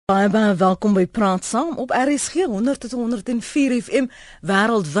Baie welkom by Praat saam op RSG 100 tot 104 FM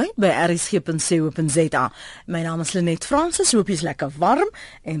wêreldwyd by rsg.co.za. My naam is Lenet Fransis, hoop jy is lekker warm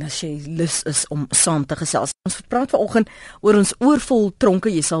en as jy lus is om saam te gesels. Ons praat vanoggend oor ons oorvol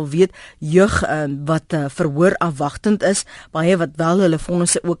tronke. Jy sal weet jeug wat verhoor afwagtend is, baie wat wel hulle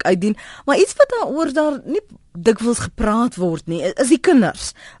vonnisse ook uitdien, maar iets wat daaroor daar nie dikwels gepraat word nie, is die kinders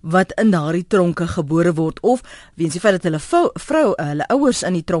wat in daardie tronke gebore word of weens die feit dat hulle hulle ouers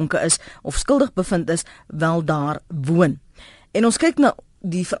in die tronke is of skuldig bevind is, wel daar woon. En ons kyk na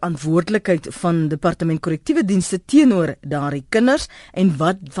die verantwoordelikheid van Departement Korrektiewe Dienste teenoor daardie kinders en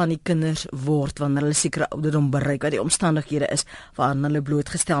wat van die kinders word wanneer hulle sekere ouderdom bereik, wat die omstandighede is waarin hulle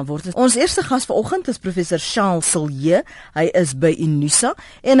blootgestel word. Ons eerste gas vanoggend is professor Charles Silje. Hy is by UNISA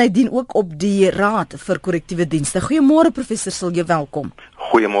en hy dien ook op die Raad vir Korrektiewe Dienste. Goeiemôre professor Silje, welkom.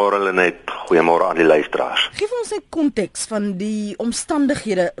 Goeiemôre Lenet, goeiemôre aan die luisteraars. Geef ons net konteks van die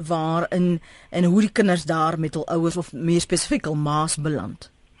omstandighede waarin en hoe die kinders daar met hul ouers of meer spesifiek hul ma's beland.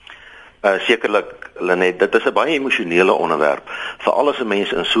 Sekerlik Lenet, dit is 'n baie emosionele onderwerp. Veral as 'n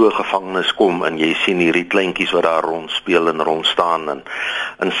mens in so 'n gevangenis kom en jy sien hierdie kleintjies wat daar rond speel en rond staan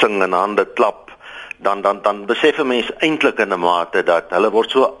en sing en hande klap, dan besef 'n mens eintlik in 'n mate dat hulle word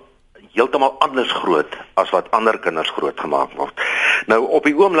so heeltemal anders groot as wat ander kinders groot gemaak word. Nou op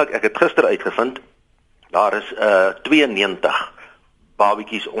die oomblik, ek het gister uitgevind, daar is 92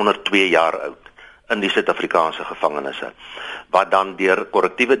 babetjies onder 2 jaar oud in die Suid-Afrikaanse gevangenisse, wat dan deur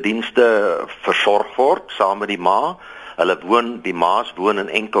korrektiewe dienste versorg word saam met die ma. Die ma's woon in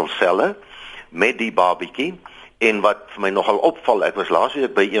enkel selle met die babetjie. En wat vir my nogal opval, ek was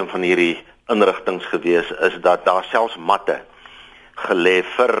laasweek by een van hierdie inrigtinge gewees, is dat daar selfs matte gelê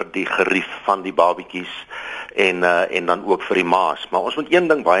vir die gerief van die babetjies en dan ook vir die ma's. Maar ons moet een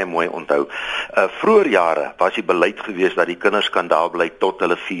ding baie mooi onthou. Vroeër jare was die beleid gewees dat die kinders kan daar bly tot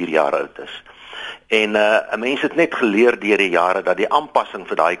hulle 4 jaar oud is. En 'n mens het net geleer deur die jare dat die aanpassing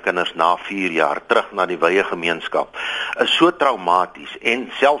vir daai kinders na 4 jaar terug na die wye gemeenskap is so traumaties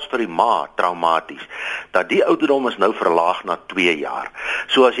en selfs vir die ma traumaties dat die ouderdom is nou verlaag na 2 jaar.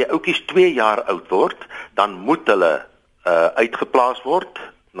 So as jy oudjies 2 jaar oud word, dan moet hulle uitgeplaas word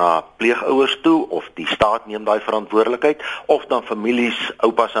na pleegouers toe of die staat neem daai verantwoordelikheid of dan families,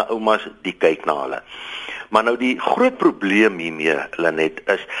 oupas en oumas die kyk na hulle. Maar nou die groot probleem hiermee, Lenet,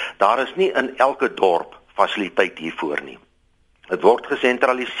 is daar is nie in elke dorp fasiliteit hiervoor nie. Dit word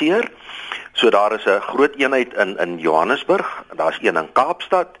gesentraliseer. So daar is 'n groot eenheid in Johannesburg, daar's een in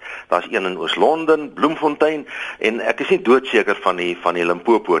Kaapstad, daar's een in Oos-London, Bloemfontein en ek is nie doodseker van die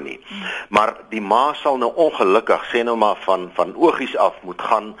Limpopo nie. Maar die ma sal nou ongelukkig sê nou maar van Ogies af moet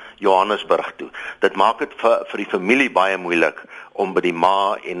gaan Johannesburg toe. Dit maak dit vir die familie baie moeilik om by die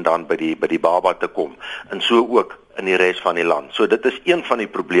ma en dan by die baba te kom en so ook in die res van die land. So dit is een van die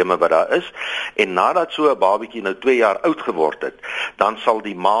probleme wat daar is en nadat so 'n babatjie nou 2 jaar oud geword het, dan sal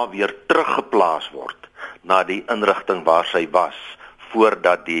die ma weer teruggeplaas word na die inrigting waar sy was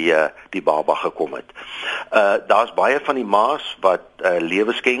voordat die baba gekom het. Daar's baie van die ma's wat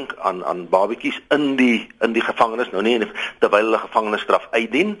lewe skenk aan babatjies in die gevangenis, nou nie terwyl hulle gevangenisstraf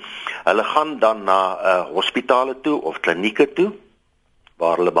uitdien. Hulle gaan dan na hospitale toe of klinieke toe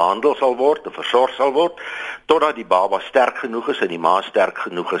waar hulle behandel sal word en versorg sal word, totdat die baba sterk genoeg is en die ma sterk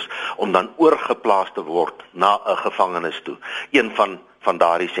genoeg is om dan oorgeplaas te word na 'n gevangenis toe, een van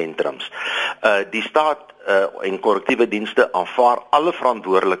daardie sentrums. Die staat en korrektiewe dienste aanvaar alle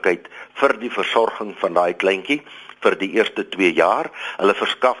verantwoordelikheid vir die versorging van daai kleintjie vir die eerste 2 jaar. Hulle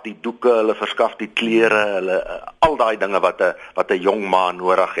verskaf die doeke, hulle verskaf die klere, al daai dinge wat 'n jong ma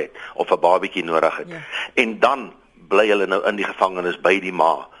nodig het of 'n babatjie nodig het. Ja. En dan bly hulle nou in die gevangenis by die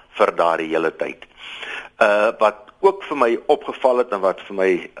ma vir daardie hele tyd. Wat ook vir my opgeval het en wat vir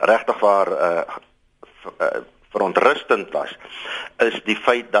my regtig waar verontrustend was, is die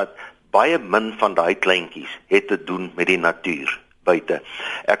feit dat baie min van daai kleintjies het te doen met die natuur buite.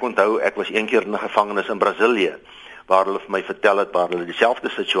 Ek onthou, ek was een keer in 'n gevangenis in Brasilië, waar hulle vir my vertel het, waar hulle dieselfde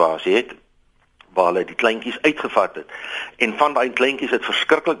situasie het, waar hulle die kleintjies uitgevat het. En van daai kleintjies het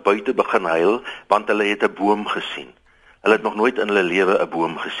verskriklik buite begin huil, want hulle het 'n boom gesien. Hulle het nog nooit in hulle lewe 'n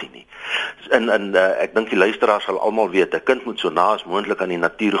boom gesien nie. Ek dink die luisteraars sal almal weet, 'n kind moet so na as moontlik aan die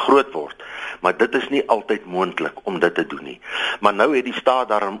natuur groot word, maar dit is nie altyd moontlik om dit te doen nie. Maar nou het die staat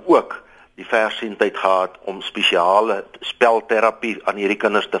daarom ook die versienheid gehad om spesiale spelterapie aan hierdie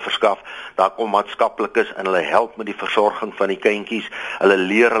kinders te verskaf. Daar kom maatskaplikes en hulle help met die versorging van die kindjies. Hulle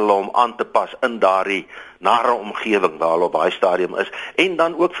leer hulle om aan te pas in daardie nare omgewing waar hulle op daai stadium is en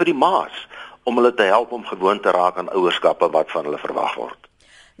dan ook vir die ma's om hulle te help om gewoon te raak aan ouerskappe wat van hulle verwag word.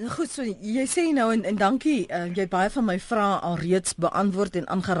 Nou goed, so jy sê nou en dankie, jy baie van my vrae al reeds beantwoord en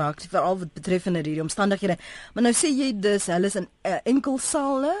aangeraak, veral wat betreffende hierdie omstandighede. Maar nou sê jy dus hulle is in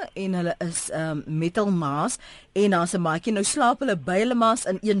enkelsale en hulle is metalmaas en daar's 'n maatjie, nou slaap hulle by hulle maas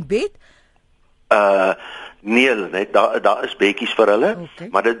in een bed? Nee, net daar is bedjies vir hulle, Okay.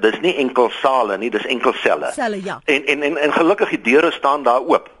 maar dis nie enkel sale nie, dis enkel selle. Selle, ja. En gelukkig die deure staan daar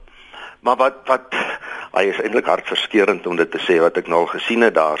oop. Maar wat hy is eintlik hartverskeurend om dit te sê wat ek nou al gesien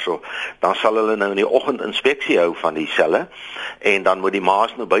het daarso. Dan sal hulle nou in die oggend inspeksie hou van die selle en dan moet die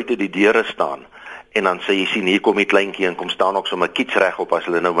maas nou buite die deure staan. En dan sê jy sien hier kom die kleintjie en kom staan ook so 'n kiets regop as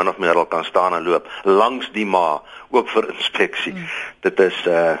hulle nou min of meer al kan staan en loop langs die ma ook vir inspeksie. Dit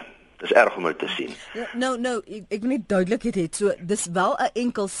is erg om uit te sien. Nou, ek wil net duidelikheid hê. So dis wel 'n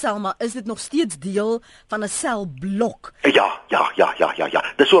enkel sel, maar is dit nog steeds deel van 'n selblok? Ja.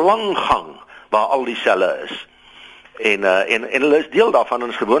 Dis so 'n lang gang waar al die selle is. En hulle is deel daarvan en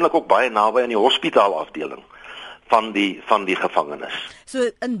is gewoonlik ook baie naby aan die hospitaalafdeling van die gevangenes. So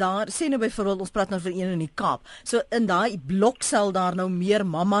in daar, sê nou byvoorbeeld ons praat nou vir een in die Kaap. So in daai blok sal daar nou meer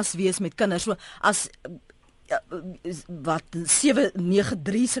mammas wees met kinders. So as wat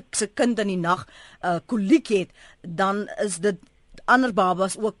 793 se kind in die nag koliek het, dan is dit ander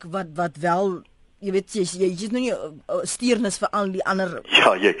babas ook wat wel, jy weet jy is nou nie steurnis vir al die ander.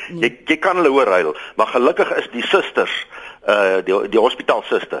 Ja, jy kan hulle hoor huil, maar gelukkig is die susters, die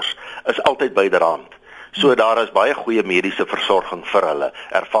hospitaalsusters is altyd byderhand. So daar is baie goeie mediese versorging vir hulle,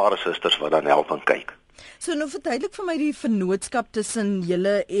 ervare susters wat dan help en kyk. So nou verduidelik vir my die vennootskap tussen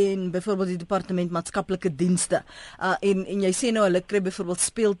julle en byvoorbeeld die departement maatskaplike dienste. En jy sê nou hulle kry byvoorbeeld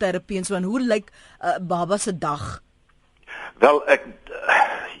speelterapie en so, en hoe lyk baba se dag? Wel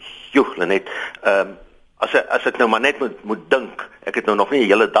Lenet, as ek nou maar net moet dink, ek het nou nog nie 'n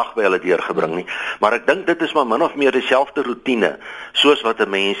hele dag by hulle deurgebring nie, maar ek dink dit is maar min of meer dieselfde roetine soos wat 'n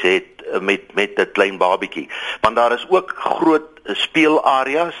mens het met 'n klein babietjie. Want daar is ook groot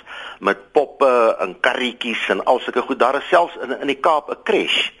speelareas met poppe en karretjies en al sulke goed. Daar is selfs in die Kaap 'n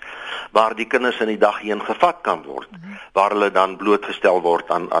crash waar die kinders in die dag heen gevat kan word, waar hulle dan blootgestel word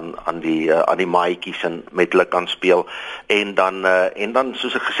aan die maatjies en met hulle kan speel en dan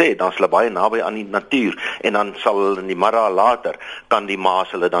soos ek gesê het, dan is hulle baie naby aan die natuur en dan sal hulle in die middag later kan die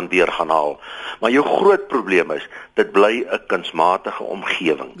maas hulle dan weer gaan haal. Maar jou groot probleem is, dit bly 'n kunsmatige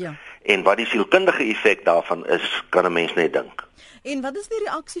omgewing. Ja. En wat die sielkundige effek daarvan is, kan 'n mens net dink. En wat is die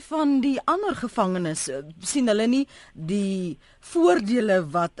reaksie van die ander gevangenes? Sien hulle nie die voordele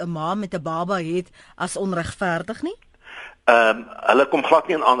wat 'n ma met 'n baba het as onregverdig nie? Hulle kom glad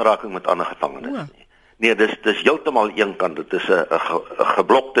nie in aanraking met ander gevangenes nie. Nee, dis heeltemal een kant, dit is 'n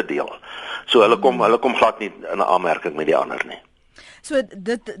geblokte deel. So hulle kom glad nie in aanmerking met die ander nie. So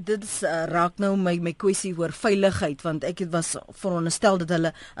dit raak nou my kwessie oor veiligheid, want ek was veronderstel dat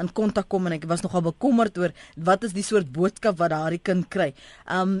hulle in kontak kom en ek was nogal bekommerd oor wat is die soort boodskap wat daardie kind kry.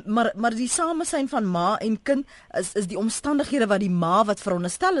 Maar die samesyn van ma en kind is die omstandighede wat die ma wat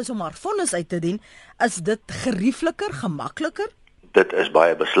veronderstel is om haar vonnis uit te dien, is dit geriefliker, gemakliker? Dit is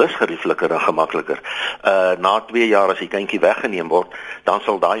baie beslis geriefliker en gemakliker. Na 2 jaar as die kindjie weggeneem word, dan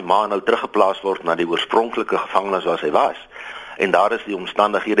sal daai ma nou teruggeplaas word na die oorspronklike gevangenis waar sy was. En daar is die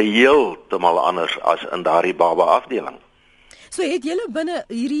omstandighede heeltemal anders as in daardie baba afdeling. So het julle binne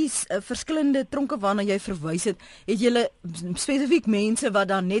hierdie verskillende tronke waarna jy verwys het julle spesifiek mense wat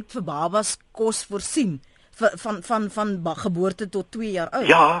dan net vir babas kos voorsien van geboorte tot 2 jaar oud?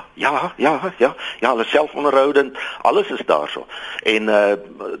 Ja, hulle selfonderhoudend, alles is daarso. En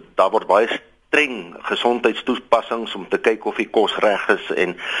daar word baie streng gesondheidstoepassings om te kyk of die kos reg is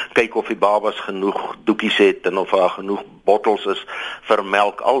en kyk of die babas genoeg doekies het en of daar genoeg bottels is vir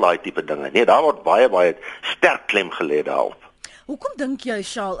melk, al daai tipe dinge. Nee, daar word baie sterk klem gelê daarop. Hoekom dink jy,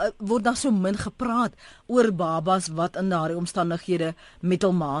 Shaal, word daar so min gepraat oor babas wat in daardie omstandighede met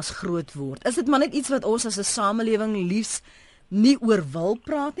hul maas groot word? Is dit maar net iets wat ons as 'n samelewing liefs nie oor wil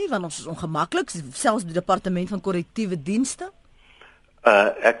praat nie, want ons is ongemaklik, selfs die departement van korrektiewe dienste?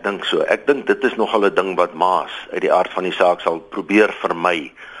 Ek dink so. Ek dink dit is nogal 'n ding wat maas uit die aard van die saak sal probeer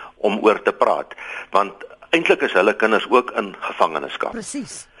vermy om oor te praat, want eintlik is hulle kinders ook in gevangenskap.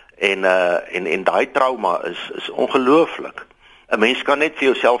 Presies. En daai trauma is ongelooflik. 'n Mens kan net vir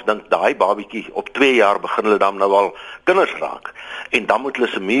jouself dink, daai babietjie op 2 jaar begin hulle dan nou al kinders raak en dan moet hulle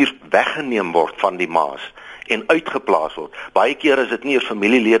se muur weggeneem word van die maas en uitgeplaas word. Baie keer is dit nie eers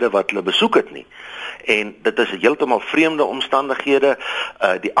familielede wat hulle besoek het nie. En dit is heeltemal vreemde omstandighede,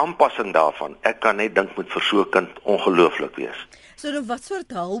 die aanpassing daarvan. Ek kan net dink moet vir so 'n kind ongelooflik wees. So nou, wat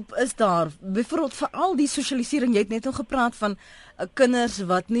soort hulp is daar? Byvoorbeeld vir al die sosialisering, jy het net al gepraat van kinders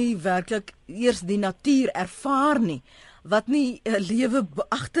wat nie werklik eers die natuur ervaar nie. wat nie lewe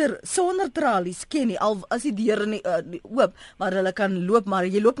agter sonder tralies ken nie, al as die deure nie oop, maar hulle kan loop, maar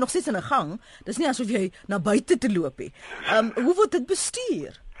jy loop nog steeds in 'n gang. Dis nie asof jy na buite te loop nie. Hoe word dit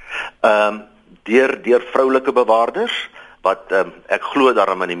bestuur? Deur vroulike bewaarders wat ek glo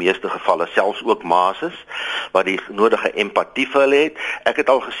daarom in die meeste gevalle selfs ook ma's is wat die nodige empatie vir hulle het. Ek het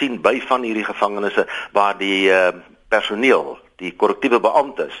al gesien by van hierdie gevangenisse waar die personeel, die korrektiewe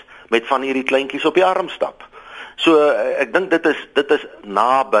beamptes met van hierdie kleintjies op die arm stap. So ek dink dit is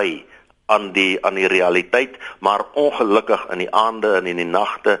naby aan die realiteit, maar ongelukkig in die aande en in die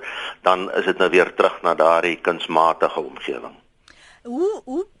nagte dan is dit nou weer terug na daardie kunsmatige omgewing.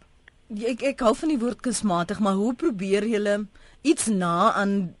 Ek hou van die woord kunsmatig, maar hoe probeer julle iets na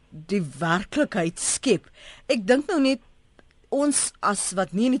aan die werklikheid skep? Ek dink nou net ons as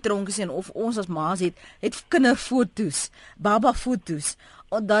wat nie in die tronk is of ons as ma's het kinderfoto's, baba-foto's,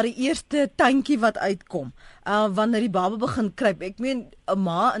 daar die eerste tandjie wat uitkom, wanneer die baba begin kruip. Ek meen 'n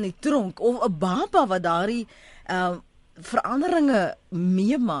ma in die tronk of 'n baba wat daardie veranderinge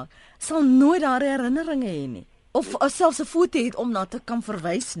meemaak, sal nooit daardie herinneringe hê nie. Of selfs 'n foto het om na te kan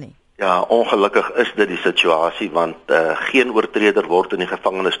verwys nie. Ja, ongelukkig is dit die situasie want geen oortreder word in die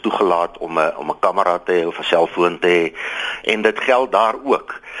gevangenis toegelaat om 'n kamera te hê of 'n selfoon te hê en dit geld daar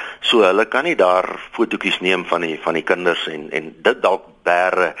ook. So hulle kan nie daar fotootjies neem van die kinders en dit dalk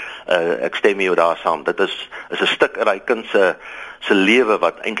bære ek stem mee daar saam. Dit is 'n stuk uit daai kind se lewe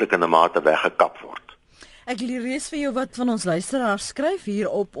wat eintlik in 'n mate weggekap word. Ek lees vir jou wat van ons luisteraars skryf hier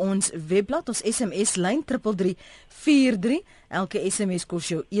op ons webblad, ons SMS lyn 3343. Elke SMS kos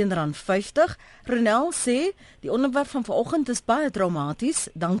jou R1.50. Ronel sê, die onderwerp van vanoggend is baie traumaties.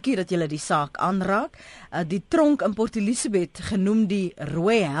 Dankie dat julle die saak aanraak. Die tronk in Port Elizabeth, genoem die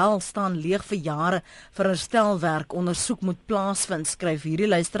Rooi Hel, staan leeg vir jare vir herstelwerk. Ondersoek moet plaasvind, skryf hierdie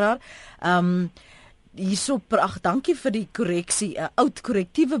luisteraar. Hierso, ag, dankie vir die korreksie. 'n Oud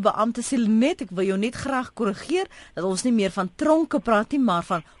korrektiewe beampte sê net, ek wil jou net graag korrigeer dat ons nie meer van tronke praat nie, maar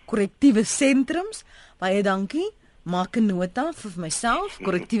van korrektiewe sentrums. Baie dankie. Maak 'n nota vir myself,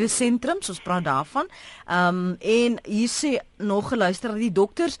 korrektiewe sentrums, ons praat daarvan. En hier sê nog 'n luisteraar, die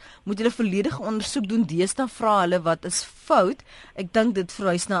dokters moet hulle volledige ondersoek doen. Deesdae vra hulle wat is fout. Ek dink dit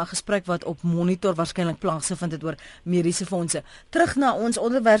verwys na 'n gesprek wat op Monitor waarskynlik plaasgevind het oor mediese fondse. Terug na ons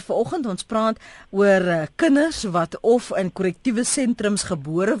onderwerp vanoggend. Ons praat oor kinders wat of in korrektiewe sentrums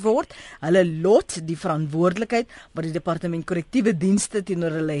gebore word. Hulle lot, die verantwoordelikheid wat die departement korrektiewe dienste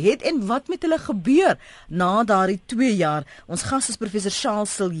teenoor hulle het en wat met hulle gebeur na daardie 2 jaar. Ons gas is professor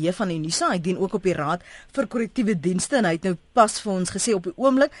Charles Silje van Unisa. Hy dien ook op die Raad vir Korrektiewe Dienste en hy het nou pas vir ons gesê op die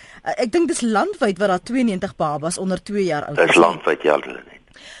oomblik, ek dink dis landwyd wat daar 92 babas onder 2 jaar oud is. Dis landwyd, ja, hulle net.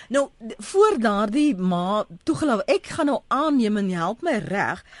 Nou, voor daardie ma toegelaat, ek gaan nou aanneem en help my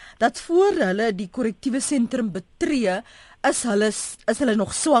reg, dat voor hulle die korrektiewe sentrum betree, is hulle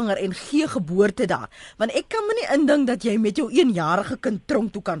nog swanger en gee geboorte daar. Want ek kan my nie indink dat jy met jou 1-jarige kind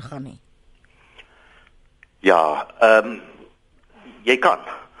tronk toe kan gaan nie. Ja, jy kan.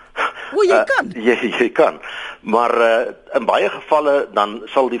 Jy kan? Jy kan. Maar in baie gevalle dan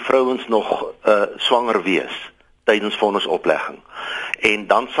sal die vrouens nog swanger wees tydens vonnisoplegging. En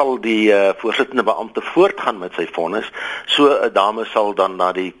dan sal die voorsittende beampte voortgaan met sy vonnis. So 'n dame sal dan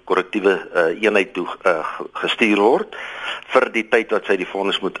na die korrektiewe eenheid toe gestuur word vir die tyd wat sy die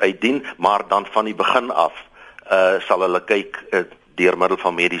vonnis moet uitdien, maar dan van die begin af sal hulle kyk deur middel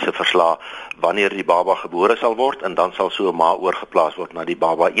van mediese verslae wanneer die baba gebore sal word en dan sal so 'n ma oorgeplaas word na die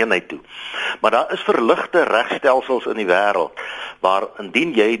baba eenheid toe. Maar daar is verligte regstelsels in die wêreld waar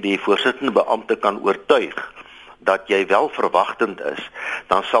indien jy die voorsittende beampte kan oortuig dat jy wel verwagtend is,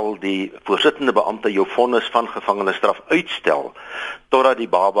 dan sal die voorsittende beampte jou vonnis van gevangenisstraf uitstel totdat die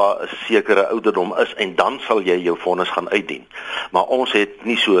baba 'n sekere ouderdom is en dan sal jy jou vonnis gaan uitdien. Maar ons het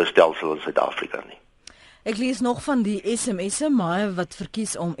nie so 'n stelsel in Suid-Afrika nie. Ek lees nog van die SMS'e, maar wat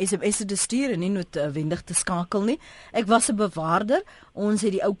verkies om SMS'e te stuur en nie noodwendig te skakel nie. Ek was 'n bewaarder. Ons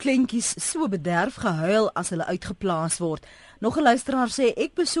het die ou kleintjies so bederf gehuil as hulle uitgeplaas word. Nog 'n luisteraar sê,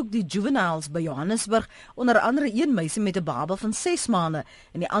 ek besoek die juveniles by Johannesburg, onder andere een meisie met 'n baba van 6 maande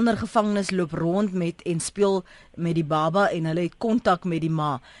en die ander gevangenes loop rond met en speel met die baba en hulle het kontak met die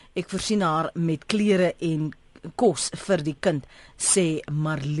ma. Ek voorsien haar met klere en kos vir die kind, sê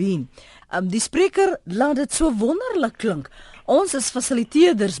Marlene. Die spreker laat dit so wonderlik klink. Ons is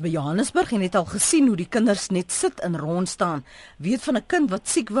fasiliteerders by Johannesburg en het al gesien hoe die kinders net sit en rond staan. Weet van 'n kind wat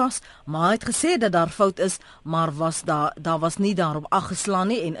siek was, maar hy het gesê dat daar fout is, maar daar was nie daarop aggeslaan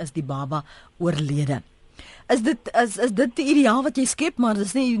nie en is die baba oorlede. Is dit die ideaal wat jy skep, maar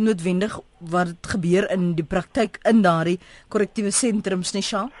dis nie noodwendig wat gebeur in die praktyk in daardie korrektiewe sentrums nie,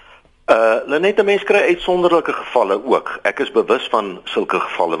 Sha? Lenette, mens kry uitsonderlike gevalle ook. Ek is bewus van sulke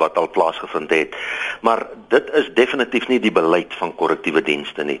gevalle wat al plaasgevind het. Maar dit is definitief nie die beleid van korrektiewe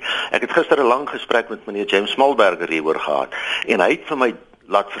dienste nie. Ek het gister 'n lang gesprek met meneer James Smallberger hieroor gehad en hy het vir my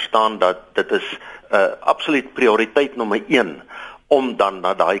laat verstaan dat dit is absoluut prioriteit nommer 1 om dan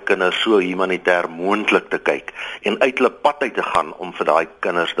na daai kinders so humanitêr moontlik te kyk en uit hulle pad uit te gaan om vir daai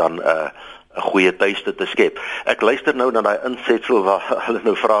kinders dan 'n goeie tuiste te skep. Ek luister nou na daai insetsel waar hulle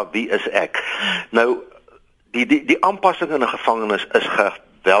nou vra wie is ek. Nou die aanpassing in 'n gevangenis is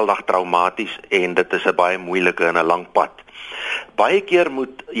geweldig traumaties en dit is 'n baie moeilike en 'n lang pad. Baie keer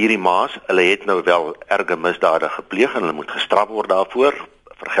moet hierdie ma's, hulle het nou wel erge misdade gepleeg en hulle moet gestraf word daarvoor,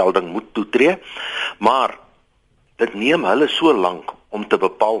 vergelding moet toetree, maar dit neem hulle so lank om te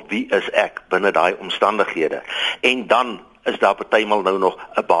bepaal wie is ek binne daai omstandighede en dan is daar partymal nou nog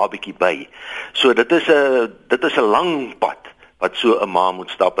 'n babatjie by. So dit is 'n lang pad wat so 'n ma moet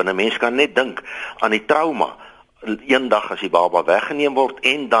stap en 'n mens kan net dink aan die trauma eendag as die baba weggeneem word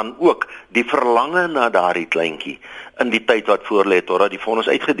en dan ook die verlange na daardie kleintjie in die tyd wat voorlê totdat die vonnis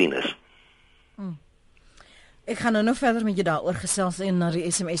uitgedien is. Ek gaan nou verder met jou daaroor gesels en na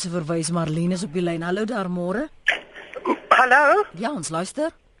die SMS verwys. Marlene is op die lyn. Hallo daar, môre. Hallo? Ja, ons luister.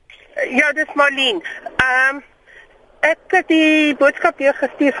 Ja, dis Marlene. Ek het die boodskap hier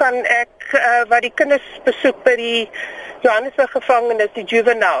gestuur van ek wat die kinders besoek by die Johannesburg gevangenis, die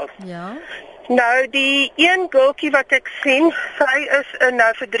juveniles. Ja. Nou die een girltjie wat ek sien, sy is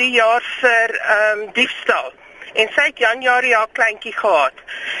nou vir 3 jaar vir diefstal. En sy het Januarie haar kleintjie gehad.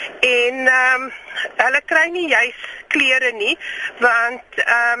 En hulle kry nie juis klere nie, want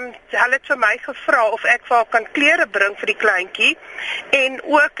hulle het vir my gevra of ek vir haar kan klere bring vir die kleintjie. En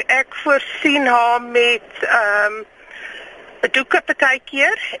ook ek voorsien haar met 'n doeke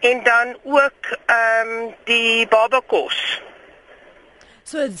partykeer en dan ook die babakos.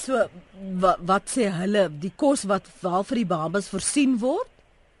 So wat sê hulle, die kos wat wel vir die babas voorsien word?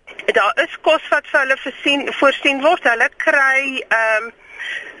 Daar is kos wat vir hulle voorsien word. Hulle kry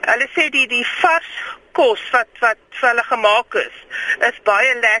hulle sê die vars kos wat vir hulle gemaak is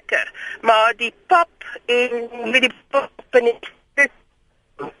baie lekker, maar die pap en die pap en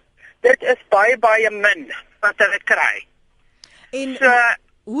dit is baie min wat hulle kry. En so,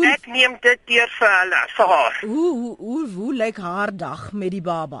 ek neem dit deur vir haar. Hoe lyk haar dag met die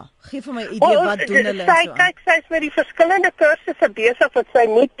baba? Geef vir my 'n idee wat doen hulle so. Sy is met die verskillende kursusse besig wat sy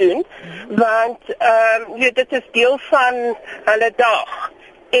moet doen, want dit is deel van hulle dag.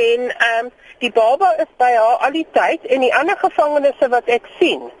 En die baba is by haar al die tyd en die ander gevangenes wat ek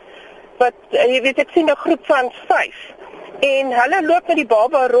sien, ek sien 'n groep van 5. En hulle loop met die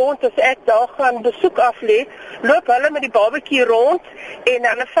baba rond as ek daar gaan besoek aflê, loop hulle met die babatjie rond en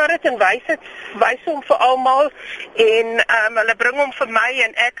hulle vat dit en wys hom vir almal en hulle bring hom vir my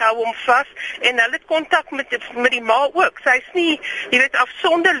en ek hou hom vas en hulle het kontak met die ma ook. Sy's nie,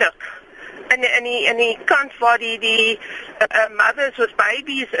 afsonderlik in die kant waar die mothers with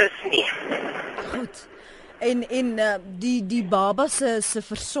babies is nie. Goed. En die baba se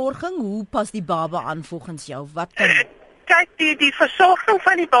versorging, hoe pas die baba aan volgens jou? Wat kan kyk, die versorging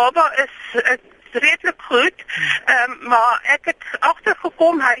van die baba is redelik goed, maar ek het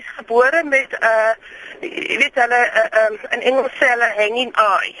agtergekom hy is gebore met hulle in Engels sê hulle hanging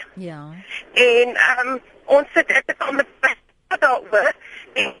eye. Ja. En ons ek het al met daaroor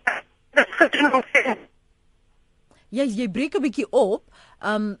en dit gedoen om jy breek 'n bietjie op.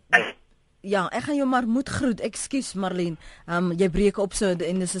 Ja, ek gaan jou maar moet groet. Ekskuus Marlene. Jy breek op so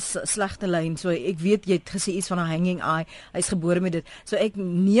en dis 'n slegte lyn. So ek weet jy het gesê iets van 'n hanging eye. Hy's gebore met dit. So ek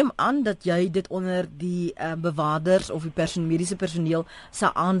neem aan dat jy dit onder die bewakers of die mediese personeel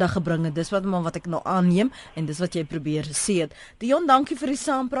se aandag gebring het. Dis wat ek nou aanneem en dis wat jy probeer sê het. Dion, dankie vir die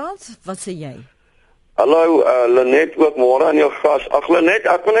saampraat. Wat sê jy? Hallo Lenet, ook môre aan jou gas. Ag Lenet,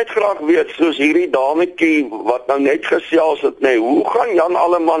 ek wil net graag weet soos hierdie dametjie wat nou net gesels het, hoe gaan Jan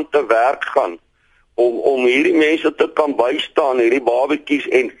Alleman te werk gaan om hierdie mense te kan bystaan, hierdie babatjies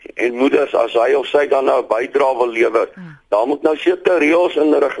en moeders as hy of sy dan nou 'n bydrae wil lewer. Daar moet nou sekere reëls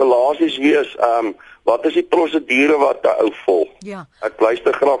en regulasies wees. Wat is die prosedure wat 'n ou volg? Ja. Ek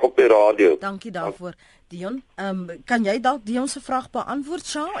luister graag op die radio. Dankie daarvoor. Dion, kan jy dalk Dion se vraag beantwoord,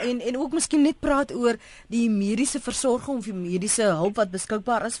 Sha? En ook miskien net praat oor die mediese versorging of die mediese hulp wat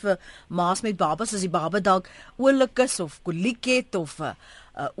beskikbaar is vir ma's met babas as die baba dalk oulik is of koliek het of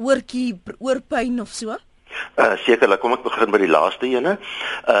oorpyn of so? Sekerlik, kom ek begin by die laaste ene.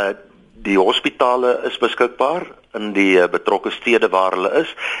 Die hospitale is beskikbaar in die betrokke stede waar hulle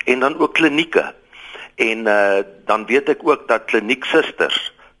is en dan ook klinieke. En dan weet ek ook dat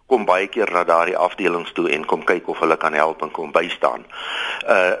klinieksusters kom baie keer na daardie afdelings toe en kom kyk of hulle kan help en kom bystaan.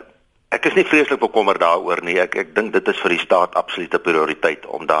 Ek is nie vreeslik bekommerd daaroor nie. Ek dink dit is vir die staat absolute prioriteit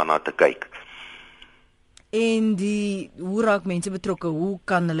om daarna te kyk. En hoe raak mense betrokke? Hoe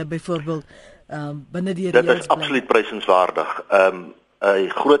kan hulle byvoorbeeld binne die Dit reëls is absoluut prysenswaardig.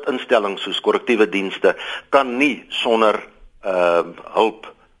 Groot instellings soos korrektiewe dienste kan nie sonder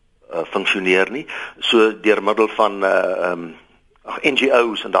hulp funksioneer nie. So deur middel van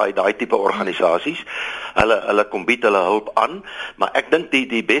NGO's en daai tipe organisasies. Hulle kom bied hulle hulp aan, maar ek dink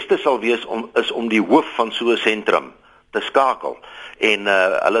die beste sal wees om die hoof van so 'n sentrum te skakel. En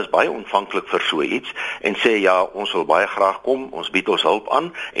hulle is baie ontvanklik vir so iets en sê ja, ons wil baie graag kom, ons bied ons hulp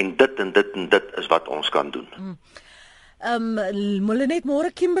aan en dit en dit en dit is wat ons kan doen. Net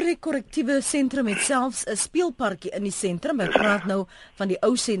môre Kimberley korrektiewe sentrum het selfs 'n speelparkie in die sentrum. Ek praat nou van die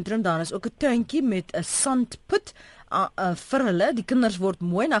ou sentrum, daar is ook 'n tuintjie met 'n sandput vir hulle. Die kinders word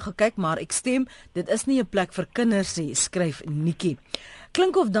mooi na gekyk, maar ek stem, dit is nie 'n plek vir kinders nie, skryf Nikki.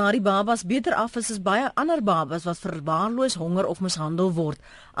 Klink of daardie babas beter af as baie ander babas wat verwaarloos, honger of mishandel word.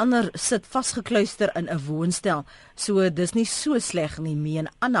 Ander sit vasgekluister in 'n woonstel. So dis nie so sleg nie, meen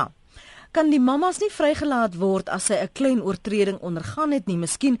Anna. Kan die mammas nie vrygelaat word as sy 'n klein oortreding ondergaan het nie,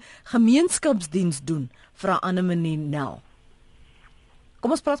 miskien gemeenskapsdiens doen, vra Annelie Nel.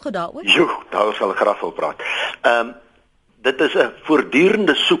 Kom ons praat gou daaroor. Daar sal ek graag wil praat. Dit is 'n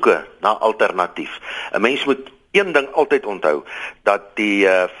voortdurende soeke na alternatief. 'n Mens moet een ding altyd onthou, dat die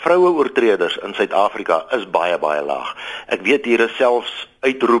vroue oortreders in Suid-Afrika is baie baie laag. Ek weet hier is selfs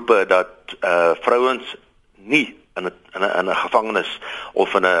uitroepe dat vrouens nie in 'n gevangenis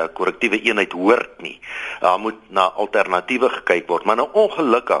of in 'n korrektiewe eenheid hoort nie. Daar moet na alternatiewe gekyk word, maar nou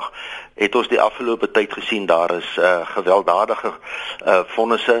ongelukkig het ons die afgelope tyd gesien daar is gewelddadige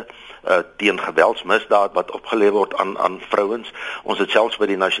vonnisse teen geweldsmisdaad wat opgelê word aan vrouens. Ons het selfs by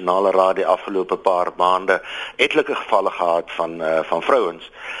die Nasionale Raad die afgelope paar maande etlike gevalle gehad van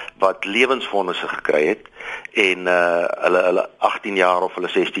vrouens wat lewensvonnisse gekry het en hulle 18 jaar of hulle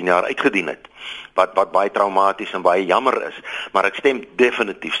 16 jaar uitgedien het. Wat baie traumaties en baie jammer is, maar ek stem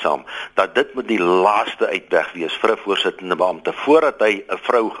definitief saam dat dit moet die laaste uitweg wees vir 'n voorsittende beampte voordat hy 'n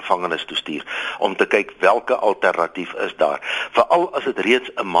vrou gevangenis toestuur om te kyk watter alternatief is daar. Veral as dit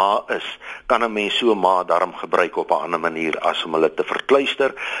reeds 'n ma is, kan 'n mens so 'n ma daarom gebruik op 'n ander manier as om hulle te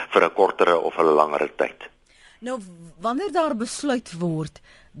verkluister vir 'n kortere of 'n langere tyd. Nou, wanneer daar besluit word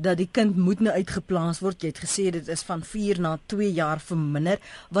dat die kind moet nou uitgeplaas word, jy het gesê dit is van 4 na 2 jaar verminder,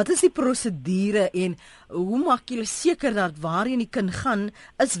 wat is die prosedure en hoe maak julle seker dat waarheen die kind gaan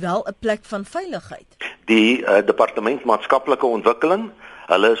is wel 'n plek van veiligheid? Die departement maatskaplike ontwikkeling,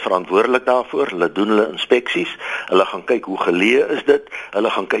 hulle is verantwoordelik daarvoor, hulle doen hulle inspeksies, hulle gaan kyk hoe geleë is dit, hulle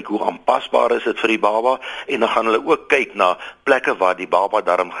gaan kyk hoe aanpasbaar is dit vir die baba en dan gaan hulle ook kyk na plekke waar die baba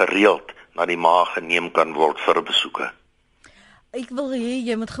daarom gereeld na die ma geneem kan word vir besoeke. Ek wil hê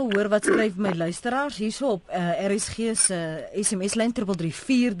jy moet gehoor wat skryf my luisteraars hierso op RSG se SMS-lyn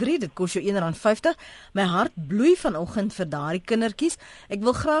 3343, dit kos jou R1.50. My hart bloei vanoggend vir daardie kindertjies. Ek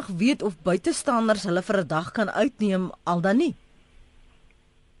wil graag weet of buitestanders hulle vir 'n dag kan uitneem al dan nie.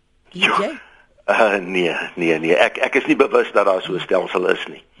 Nee. Ek is nie bewus dat daar so 'n stelsel is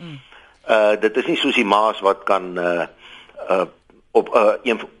nie. Dit is nie soos die ma's wat kan op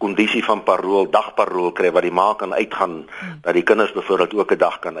 'n kondisie van parool, dagparool kry wat die ma kan uitgaan, dat die kinders byvoorbeeld ook 'n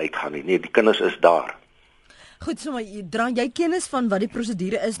dag kan uitgaan nie. Nee, die kinders is daar. Goed, so maar dra jy kennis van wat die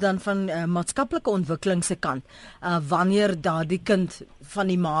prosedure is dan van maatskaplike ontwikkeling se kant, wanneer daardie kind van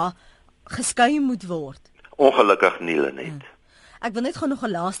die ma geskei moet word? Ongelukkig nie, Lenet. Ek wil net gou nog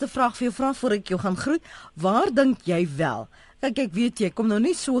 'n laaste vraag vir jou vra voor ek jou gaan groet. Waar dink jy wel? Kyk, ek weet jy kom nou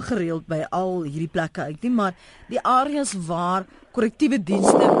nie so gereeld by al hierdie plekke uit nie, maar die areas waar korrektiewe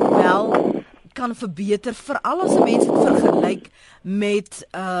dienste wel kan verbeter, veral as mense dit vergelyk met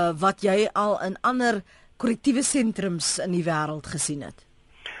wat jy al in ander korrektiewe sentrums in die wêreld gesien het.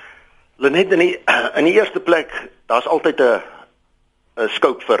 Lenet, in die eerste plek, daar's altyd 'n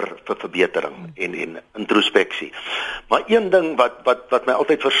scope vir verbetering en introspeksie. Maar een ding wat my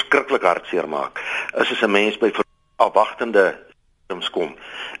altyd verskriklik hartseer maak, is as 'n mens by afwagtende sentrums kom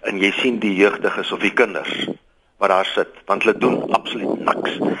en jy sien die jeugdiges of die kinders wat daar sit, want hulle doen absoluut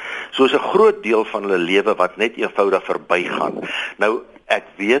niks. So is 'n groot deel van hulle lewe wat net eenvoudig verbygaan. Nou, ek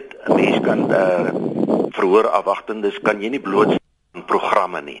weet 'n mens kan verhoor afwagtendes kan jy nie blootstel aan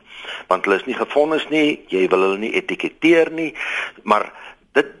programme nie, want hulle is nie gefonnis nie, jy wil hulle nie etiketeer nie, maar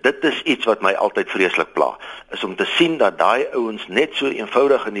dit is iets wat my altyd vreeslik pla, is om te sien dat daai ouens net so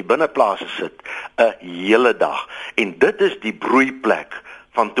eenvoudig in die binneplase sit 'n hele dag, en dit is die broeiplek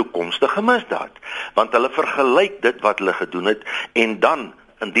van toekomstige misdaad, want hulle vergelyk dit wat hulle gedoen het en dan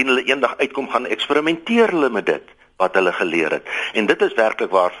indien hulle eendag uitkom gaan eksperimenteer hulle met dit wat hulle geleer het. En dit is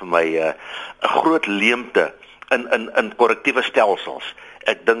werklik waar vir my 'n groot leemte in korrektiewe stelsels.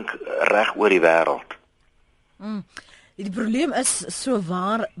 Ek dink reg oor die wêreld. Die probleem is so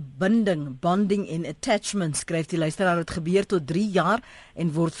waar bonding en attachment, skryf die luisteraar, het gebeur tot 3 jaar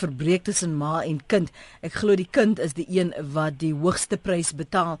en word verbreek tussen ma en kind. Ek glo die kind is die een wat die hoogste prys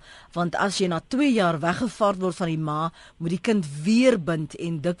betaal, want as jy na 2 jaar weggevaard word van die ma, moet die kind weer bind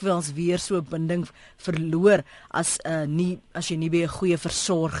en dikwels weer so binding verloor as jy nie by 'n goeie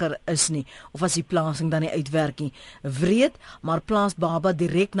versorger is nie, of as die plasing dan nie uitwerk nie. Wreed, maar plaas baba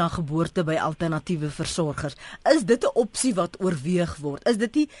direk na geboorte by alternatiewe versorgers. Is dit 'n opsie wat oorweeg word? Is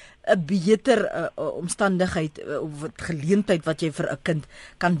dit nie 'n beter omstandigheid of geleentheid wat jy vir 'n kind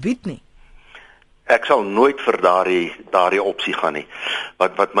kan bied nie? Ek sal nooit vir daardie opsie gaan nie.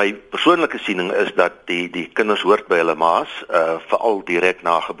 Wat my persoonlike siening is dat die kinders hoort by hulle ma's, veral direk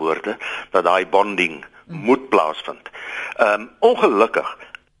na geboorte, dat daai bonding moet plaasvind. Ongelukkig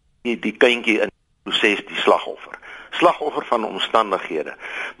die kindjie in die proses die slagoffer van omstandighede.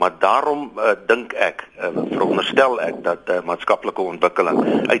 Maar daarom dink ek, veronderstel ek dat maatskaplike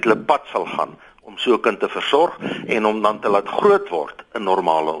ontwikkeling uit hulle pad sal gaan om so 'n kind te versorg en om dan te laat groot word in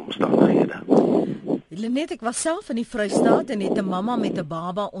normale omstandighede. Lenet, ek was self in die Vrystaat en het 'n mamma met 'n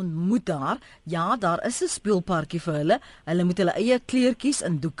baba ontmoet daar. Ja, daar is 'n speelparkie vir hulle. Hulle moet hulle eie kleertjies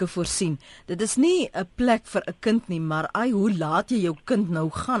en doeke voorsien. Dit is nie 'n plek vir 'n kind nie, maar hoe laat jy jou kind nou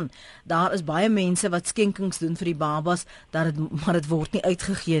gaan? Daar is baie mense wat skenkings doen vir die babas, maar dit word nie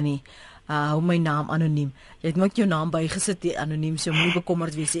uitgegee nie. Hou my naam anoniem. Jy het nooit jou naam bygesit, die anoniem, so moenie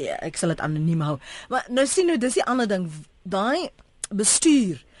bekommerd wees, ek sal dit anoniem hou. Maar nou sien nou, dis die ander ding, daai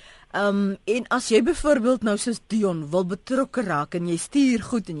bestuur. En as jy byvoorbeeld nou soos Dion wil betrokke raak en jy stuur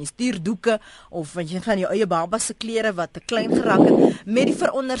goed en jy stuur doeke of want jy gaan jou eie baba se klere wat te klein geraak het met die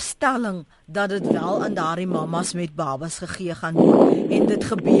veronderstelling dat dit wel aan daardie mammas met babas gegee gaan word en dit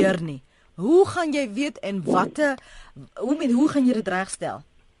gebeur nie. Hoe gaan jy weet en hoe gaan jy dit regstel?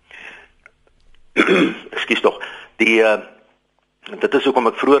 Ekskuus tog. Dit is hoekom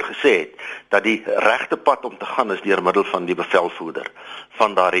ek vroeër gesê het dat die regte pad om te gaan is deur middel van die bevelvoerder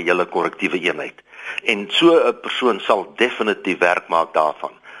van daardie hele korrektiewe eenheid. En so 'n persoon sal definitief werk maak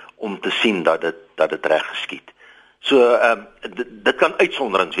daarvan om te sien dat dit reg geskied. So dit kan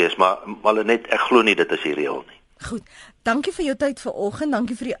uitsonderings wees, maar net ek glo nie dit is die reël nie. Goed. Dankie vir jou tyd vanoggend.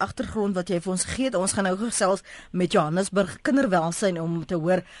 Dankie vir die agtergrond wat jy vir ons gegee het. Ons gaan nou gesels met Johannesburg Kinderwelsyn om te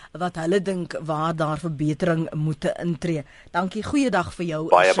hoor wat hulle dink waar daar verbetering moet intree. Dankie. Goeiedag vir jou.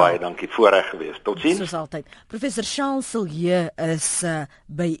 Baie dankie. Voorreg gewees. Totsiens. Soos altyd. Professor Charles Silje is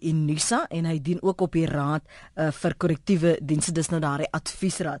by Unisa en hy dien ook op die raad vir korrektiewe dienste. Dis nou daardie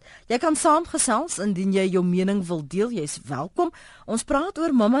adviesraad. Jy kan saamgesels indien jy jou mening wil deel. Jy's welkom. Ons praat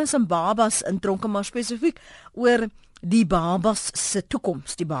oor mammas en babas in tronke, maar spesifiek oor die babas se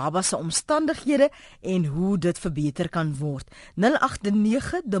toekoms, die babas se omstandighede en hoe dit verbeter kan word.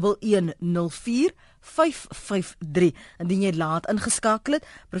 08911045553. Indien jy laat ingeskakel het,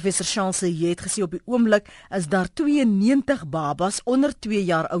 professor Charles het gesê op die oomblik is daar 92 babas onder 2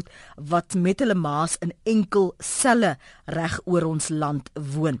 jaar oud wat met hulle ma's in enkel selle reg oor ons land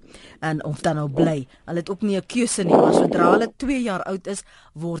woon. En of dan nou bly. Hulle het ook nie 'n keuse nie, maar sodra hulle 2 jaar oud is,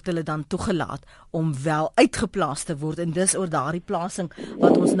 word hulle dan toegelaat om wel uitgeplaas te word. En dis oor daardie plasing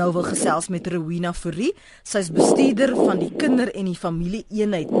wat ons nou wil gesels met Rowena Fourie. Sy is bestuurder van die kinder- en die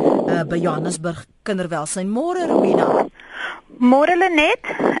familie-eenheid by Johannesburg Kinderwelsyn. Môre Rowena. Môre Lenet,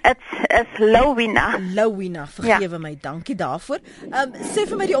 it's Lowena. Lowena, vergewe my, dankie daarvoor. Sê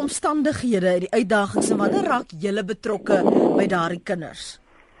vir my die omstandighede, die uitdagings en wanneer raak julle betrokke by daardie kinders?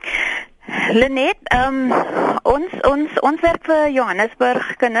 Lenet, ons werk vir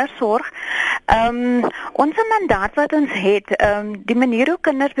Johannesburg Kindersorg. Ons mandaat wat ons het, die manier hoe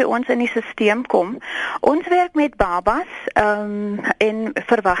kinders by ons in die stelsel kom, ons werk met babas en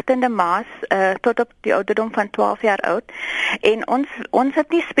verwagtende ma's tot op die ouderdom van 12 jaar oud. En ons het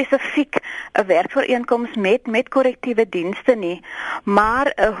nie spesifiek 'n werkvooreenkoms met korrektiewe dienste nie,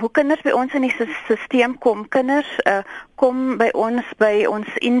 maar hoe kinders by ons in die stelsel kom, kinders kom by ons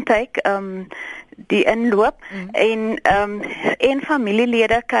intake, die inloop en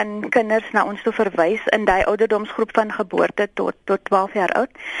familielede kan kinders na ons toe verwys in daai ouderdomsgroep van geboorte tot 12 jaar oud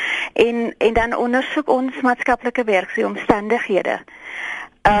en dan ondersoek ons maatskaplike werk se omstandighede.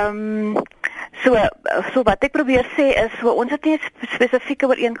 So wat ek probeer sê is, ons het nie 'n spesifieke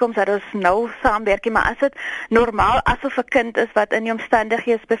ooreenkoms dat ons nou saamwerk nie, maar as dit normaal asof 'n kind is wat in die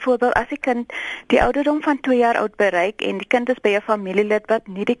omstandighede is, byvoorbeeld as die kind die ouderdom van 2 jaar oud bereik en die kind is by 'n familielid wat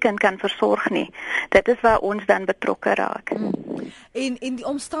nie die kind kan versorg nie, dit is waar ons dan betrokke raak. En die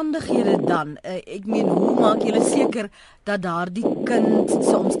omstandighede dan, ek meen, hoe maak julle seker dat daardie kind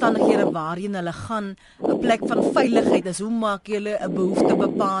se omstandighede waarheen hulle gaan 'n plek van veiligheid is? Hoe maak julle 'n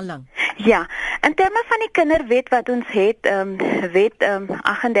behoeftebepaling? Ja, in terme van die kinderwet wat ons het, wet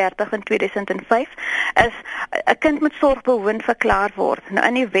 38 in 2005, is 'n kind moet sorgbehoevend verklaar word. Nou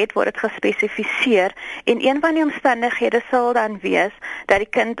in die wet word dit gespesifiseer en een van die omstandighede sal dan wees dat die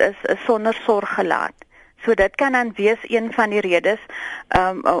kind is sonder sorg gelaat. So dit kan dan wees een van die redes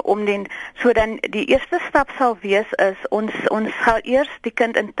so dan die eerste stap sal wees is ons gaan eers die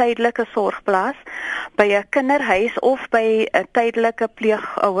kind in tydelike sorg plaas by 'n kinderhuis of by 'n tydelike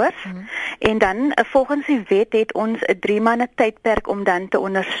pleegouers en dan volgens die wet het ons 'n 3 maande tydperk om dan te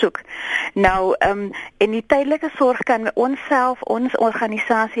ondersoek. Nou en die tydelike sorg kan ons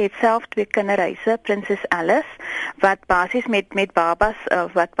organisasie het self 2 kinderhuise, Prinses Alice wat basies met babas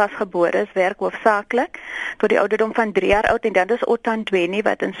wat pas gebore is werk hoofsaaklik tot die ouderdom van 3 jaar oud en dan is Otandweni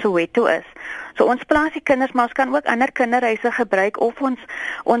wat in Soweto is. So ons plaas die kinders, maar ons kan ook ander kinderhuise gebruik of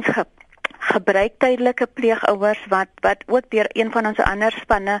ons gebruik tydelike pleegouers wat ook deur een van ons ander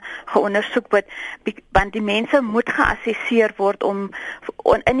spanne geondersoek word, want die mense moet geassesseer word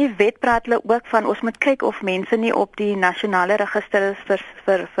in die wet praat hulle ook van ons moet kyk of mense nie op die nasionale register is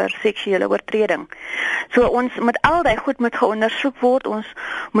vir seksuele oortreding. So ons moet al daai goed moet geondersoek word, ons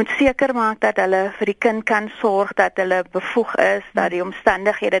moet seker maak dat hulle vir die kind kan sorg, dat hulle bevoeg is, dat die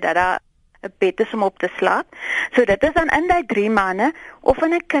omstandighede dat daar 'n bed is om op te slaap. So dit is dan in die 3 maande of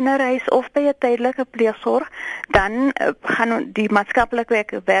in 'n kinderhuis of by 'n tydelike pleegsorg, dan gaan die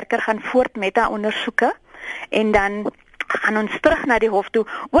maatskaplike werker gaan voort met haar ondersoeke en dan gaan ons terug na die hof toe.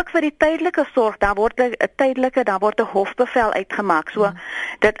 Ook vir die tydelike sorg, daar word 'n hofbevel uitgemaak. So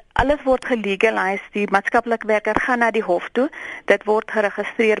dit alles word gelegalised. Die maatskaplike werker gaan na die hof toe. Dit word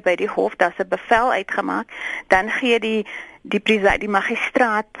geregistreer by die hof, daar's 'n bevel uitgemaak. Dan gee die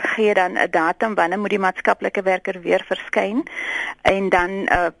magistraat gee dan 'n datum wanneer moet die maatskaplike werker weer verskyn en dan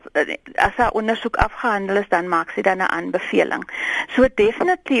as haar ondersoek afgehandel is, dan maak sy dan 'n aanbeveling. So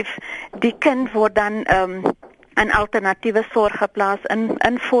definitief die kind word dan in alternatiewe sorg geplaas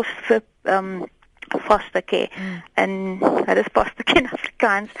in foster care en dit is foster care in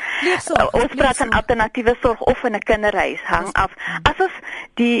Afrikaans. Ons praat van alternatiewe sorg of in 'n kinderhuis, hang af.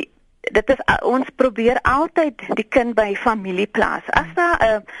 Ons probeer altyd die kind by familie plaas. As daar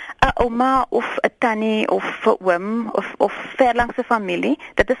 'n ouma of 'n tannie of 'n oom of verlangse familie,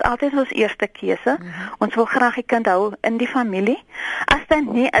 dit is altyd ons eerste keuse. Ons wil graag die kind hou in die familie. As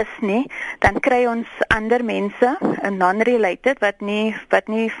dit nie is nie, dan kry ons ander mense, 'n non-related wat nie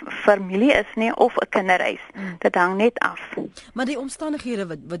familie is nie of 'n kinderhuis. Dit hang net af. Maar die omstandighede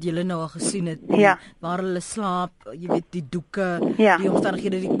wat julle nou al gesien het, waar hulle slaap, jy weet die doeke, die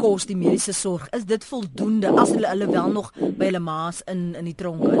omstandighede, die kos, die mediese sorg, is dit voldoende as hulle wel nog by hulle maas in die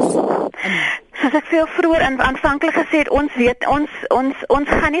tronk is? Soos ek veel vroeër aanvanklik gesê het, ons weet ons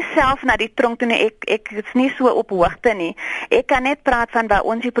gaan nie self na die tronk toe nie. Ek is nie so op hoogte nie. Ek kan net praat van waar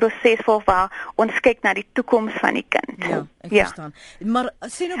ons die proses volg, waar ons kyk na die toekoms van die kind. Ja, ek verstaan. Maar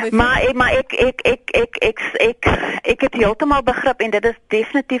sê nou maar ek het heeltemal begrip en dit is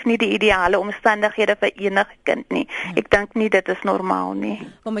definitief nie die ideale omstandighede vir enige kind nie. Ek dink nie dit is normaal nie.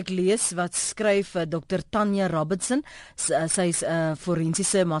 Kom ek lees wat skryf Dr. Tanya Robertson. Sy's 'n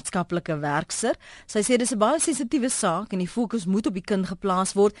forensiese maatskaplike werkster. Sy sê dis 'n baie sensitiewe saak en die fokus moet op die kind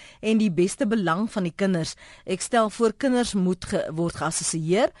geplaas word en die beste belang van die kinders. Ek stel voor kinders moet word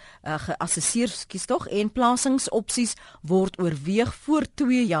geassesseer en plasingsopsies word oorweeg voor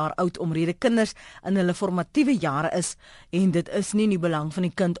 2 jaar oud omrede kinders in hulle formatiewe jare is en dit is nie in die belang van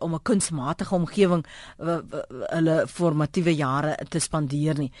die kind om 'n kunsmatige omgewing hulle formatiewe jare te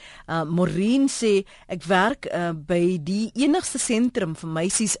spandeer nie. Maureen sê ek werk by die enigste sentrum vir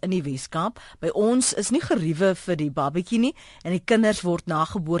meisies in die Weskaap. By ons is nie geriewe vir die babatjie nie en die kinders word na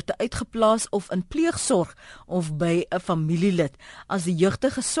geboorte uitgeplaas of in pleegsorg of by 'n familielid. As die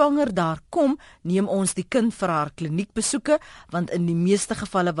jeugdige swanger daar kom, neem ons die kind vir haar kliniekbesoeke want in die meeste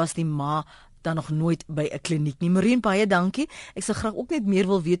gevalle was die ma dan nog nooit by 'n kliniek nie. Marien, baie dankie. Ek sou graag ook net meer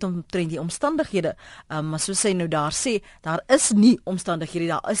wil weet omtrent die omstandighede. Maar soos sy nou daar sê, daar is nie omstandighede,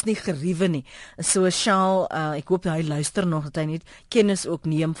 daar is nie geriewe nie. So Shaal, ek hoop hy luister nog dat hy net kennis ook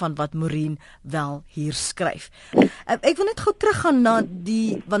neem van wat Marien wel hier skryf. Ek wil net gou teruggaan na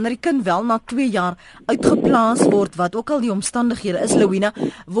wanneer die kind wel na 2 jaar uitgeplaas word, wat ook al die omstandighede is, Louina,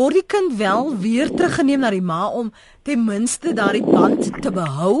 word die kind wel weer teruggeneem na die ma om ten minste daardie band te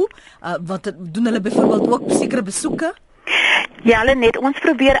behou? Wat doen hulle byvoorbeeld ook sekere besoeke? Ja, net ons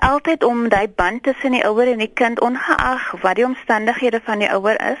probeer altyd om die band tussen die ouer en die kind, ongeag wat die omstandighede van die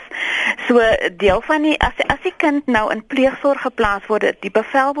ouer is. So deel van as die kind nou in pleegsorg geplaas word, die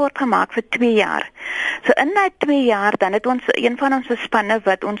bevel word gemaak vir 2 jaar. So in daai 2 jaar dan het ons een van ons spanne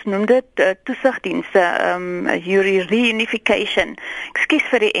wat ons noem dit toesigdienste, reunification. Ekskuus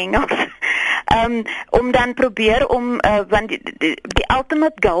vir die Engels. Om dan probeer want die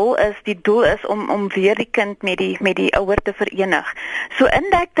ultimate goal is, die doel is om weer die kind met die ouer te verenig. So in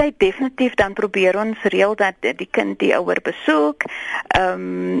daai tyd definitief dan probeer ons reël dat die kind die ouer besoek,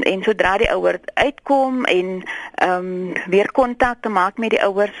 en sodra die ouer uitkom en weer kontak te maak met die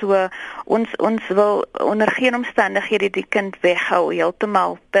ouer, so ons wil onder geen omstandighede die kind weghou,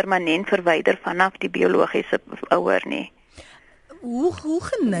 heeltemal permanent verwyder vanaf die biologiese ouer nie. Hoe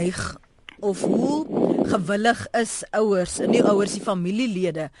geneig of hoe gewillig is ouers, nie ouers, die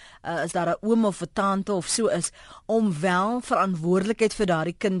familielede, is daar 'n oom of 'n tante of so is, om wel verantwoordelikheid vir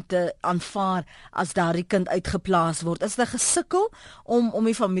daardie kind te aanvaar as daardie kind uitgeplaas word? Is dit gesukkel om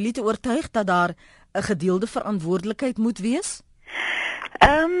die familie te oortuig dat daar 'n gedeelde verantwoordelikheid moet wees?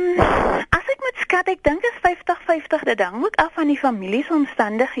 As ek moet skat, ek dink is 50-50, dit hang ook af van die familie se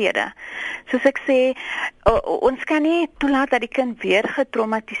omstandighede. Soos ek sê, ons kan nie toelaat dat die kind weer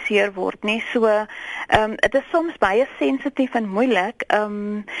getraumatiseer word nie. So, dit is soms baie sensitief en moeilik,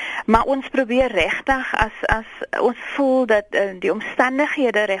 maar ons probeer regtig, as ons voel dat die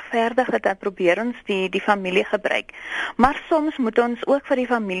omstandighede regverdig is, dan probeer ons die familie gebruik. Maar soms moet ons ook vir die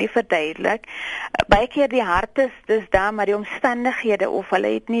familie verduidelik, baie keer die hart is daar, maar die omstandighede, of hulle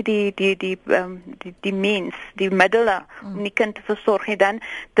het nie die mens, die middele om die kind te versorg nie, dan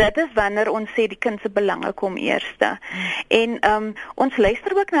dit is wanneer ons sê die kind se belange kom eerste. En ons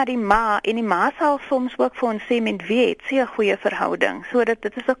luister ook na die ma, en die ma sal soms ook vir ons sê met wie het sy 'n goeie verhouding. So dit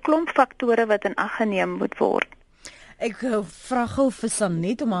is 'n klomp faktore wat in ag geneem moet word. Ek vra gou vir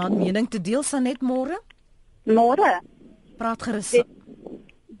Sanet om haar mening te deel. Sanet, môre? Môre. Praat gerus.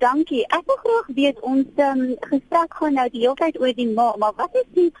 Dankie. Ek wil graag weet, ons gesprek gaan nou die hele tyd oor die ma, maar wat is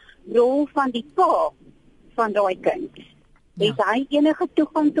die rol van die pa van daai kind? Ja. Het hy enige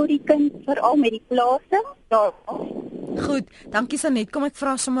toegang tot die kind, veral met die plase? Ja. Goed, dankie Sanet. Kom ek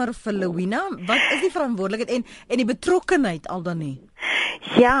vra sommer vir Louina, wat is die verantwoordelikheid en die betrokkenheid al dan nie?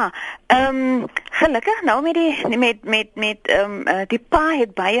 Ja, gelukkig nou met die pa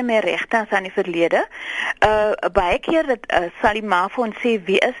het baie meer regte as aan die verlede. Baie keer sal die ma vir ons sê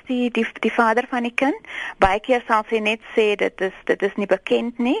wie is die vader van die kind. Baie keer sal sy net sê dit is nie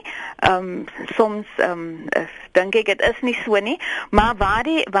bekend nie. Soms dink ek dit is nie so nie, maar waar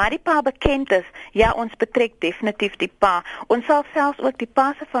die pa bekend is, ja, ons betrek definitief die pa. Ons sal selfs ook die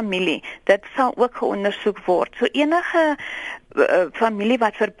pa se familie, dit sal ook geondersoek word. So enige familie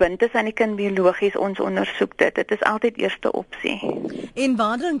wat verbind is aan die kind biologies, ons ondersoek dit. Dit is altyd eerste opsie. En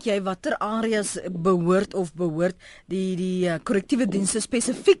waar dink jy watter areas behoort die korrektiewe dienste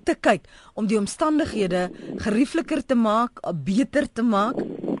spesifiek te kyk om die omstandighede geriefliker te maak, beter te maak?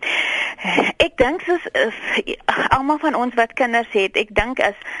 Ek dink soos almal van ons wat kinders het, ek dink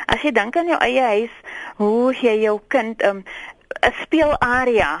as jy dink aan jou eie huis, hoe jy jou kind 'n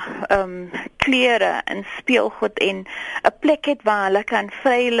speelarea, klere en speelgoed en 'n plek het waar hulle kan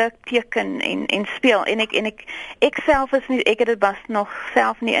vrylik teken en speel. En ek self is nie, ek het dit was nog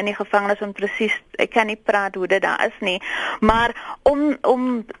self nie in die gevangenis om presies, ek kan nie praat hoe dit daar is nie, maar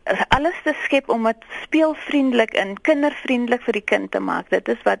om alles te skep om dit speelvriendelik en kindervriendelik vir die kind te maak, dit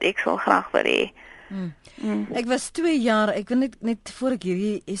is wat ek sal graag wil hê. Ek was 2 jaar, ek wil net voor ek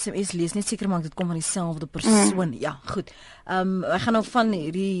hierdie SMS lees, net seker maak dit kom van dieselfde persoon. Ja, goed. Ek gaan nou van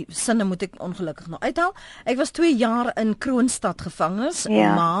hierdie sinne moet ek ongelukkig nou uithaal. Ek was 2 jaar in Kroonstad gevangenis,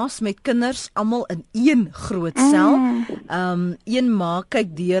 ma's met kinders almal in een groot sel. Een ma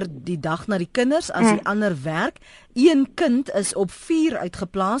kyk deur die dag na die kinders as die ander werk. Een kind is op 4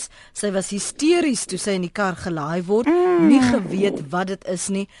 uitgeplaas. Sy was hysteries toe sy in die kar gelaai word. Nie geweet wat dit is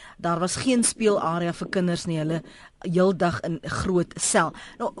nie. Daar was geen speelarea vir kinders nie. Hulle heeldag in groot sel.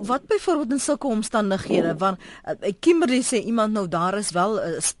 Nou, wat byvoorbeeld in sulke omstandighede, want Kimberley sê iemand nou daar is wel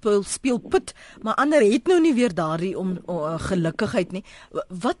 'n speelput, maar ander het nou nie weer daardie gelukkigheid nie.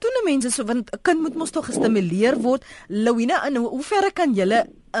 Wat doen 'n mense so, want 'n kind moet mos tog gestimuleer word. Louina, in hoe kan julle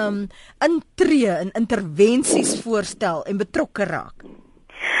intree en intervensies voorstel en betrokke raak?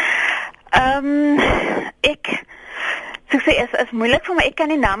 Ek sê is moeilik vir my. Ek kan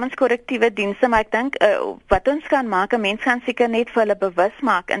nie namens korrektiewe dienste, maar ek dink wat ons kan maak, 'n mens kan seker net vir hulle bewus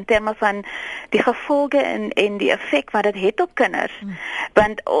maak in terme van die gevolge en die effek wat dit het op kinders.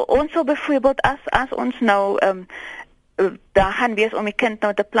 Want ons sal byvoorbeeld as ons nou daar gaan wees om die kind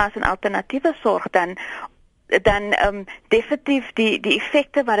nou te plaas in alternatiewe sorg, dan definitief die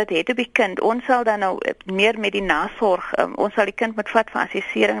effekte wat dit het op die kind. Ons sal dan nou meer met die nasorg, ons sal die kind met vat vir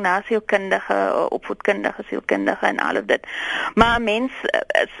assessering na sielkundige, opvoedkundige, sielkundige en al of dit. Maar 'n mens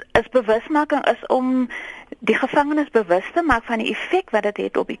is bewusmaking is om die gevangenes bewus te maak van die effek wat dit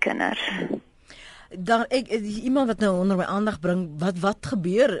het op die kinders. Dan iemand wat nou onder my aandag bring, wat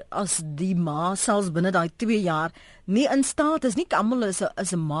gebeur as die ma selfs binne daai 2 jaar nie in staat is, nie almal is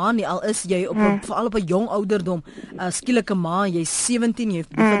 'n ma nie, al is jy veral op 'n jong ouderdom, skielike ma, jy's 17, jy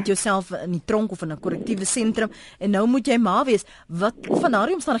bevind jouself in die tronk of in 'n korrektiewe sentrum en nou moet jy ma wees. Wat van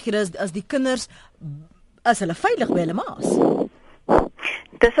daardie omstandighede as die kinders, as hulle veilig by hulle ma's?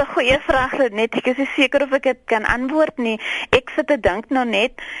 Dis 'n goeie vraag, net ek is nie seker of ek dit kan antwoord nie. Ek sit te dink nou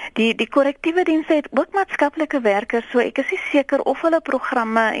net, die korrektiewe dienste het ook maatskaplike werkers, so ek is nie seker of hulle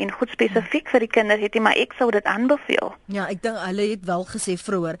programme en goed spesifiek vir die kinders het nie, maar ek sou dit aanbeveel. Ja, ek dink hulle het wel gesê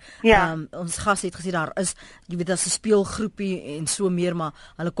vroeër, ons gas het gesê daar is, jy weet, as 'n speelgroepie en so meer, maar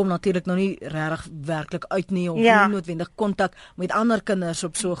hulle kom natuurlik nou nie regtig werklik uit nie, of nie noodwendig kontak met ander kinders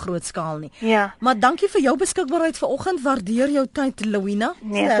op so 'n groot skaal nie. Ja. Maar dankie vir jou beskikbaarheid vanoggend, waardeer jou tyd, Louina.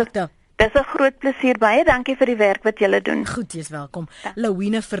 Nee, dis 'n groot plesier. Baie dankie vir die werk wat julle doen. Goed, jy's welkom.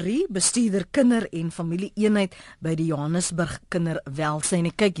 Louina Ferrie, bestuurder kinder- en familie-eenheid by die Johannesburg Kinderwelsyn.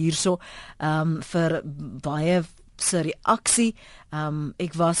 Ek kyk hierso vir baie se reaksie.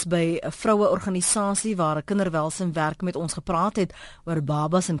 Ek was by 'n vroueorganisasie waar 'n kinderwelsyn werk met ons gepraat het oor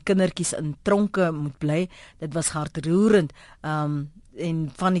babas en kindertjies in tronke moet bly. Dit was hartroerend.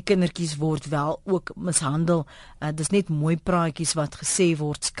 En van die kindertjies word wel ook mishandel. Dis net mooi praatjies wat gesê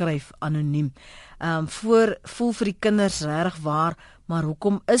word, skryf anoniem. Voel vir die kinders regtig waar, maar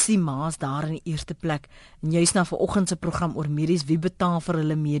hoekom is die ma's daar in die eerste plek? En juist na vanoggend se program oor medies, wie betaal vir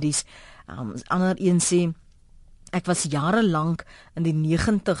hulle medies? Ander een sê, ek was jare lank in die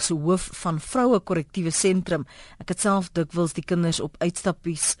 90s hoof van vroue korrektiewe sentrum. Ek het self dikwels die kinders op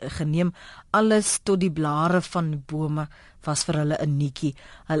uitstappies geneem. Alles tot die blare van die bome was vir hulle 'n nietjie.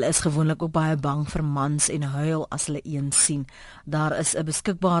 Hulle is gewoonlik ook baie bang vir mans en huil as hulle een sien. Daar is 'n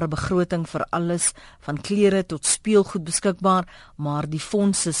beskikbare begroting vir alles van klere tot speelgoed beskikbaar, maar die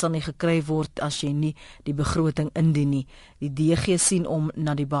fondse sal nie gekry word as jy nie die begroting indien nie. Die DG sien om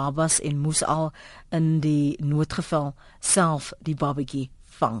na die babas en moes al in die noodgeval self die babatjie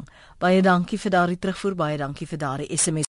vang. Baie dankie vir daardie terugvoer, baie dankie vir daardie SMS.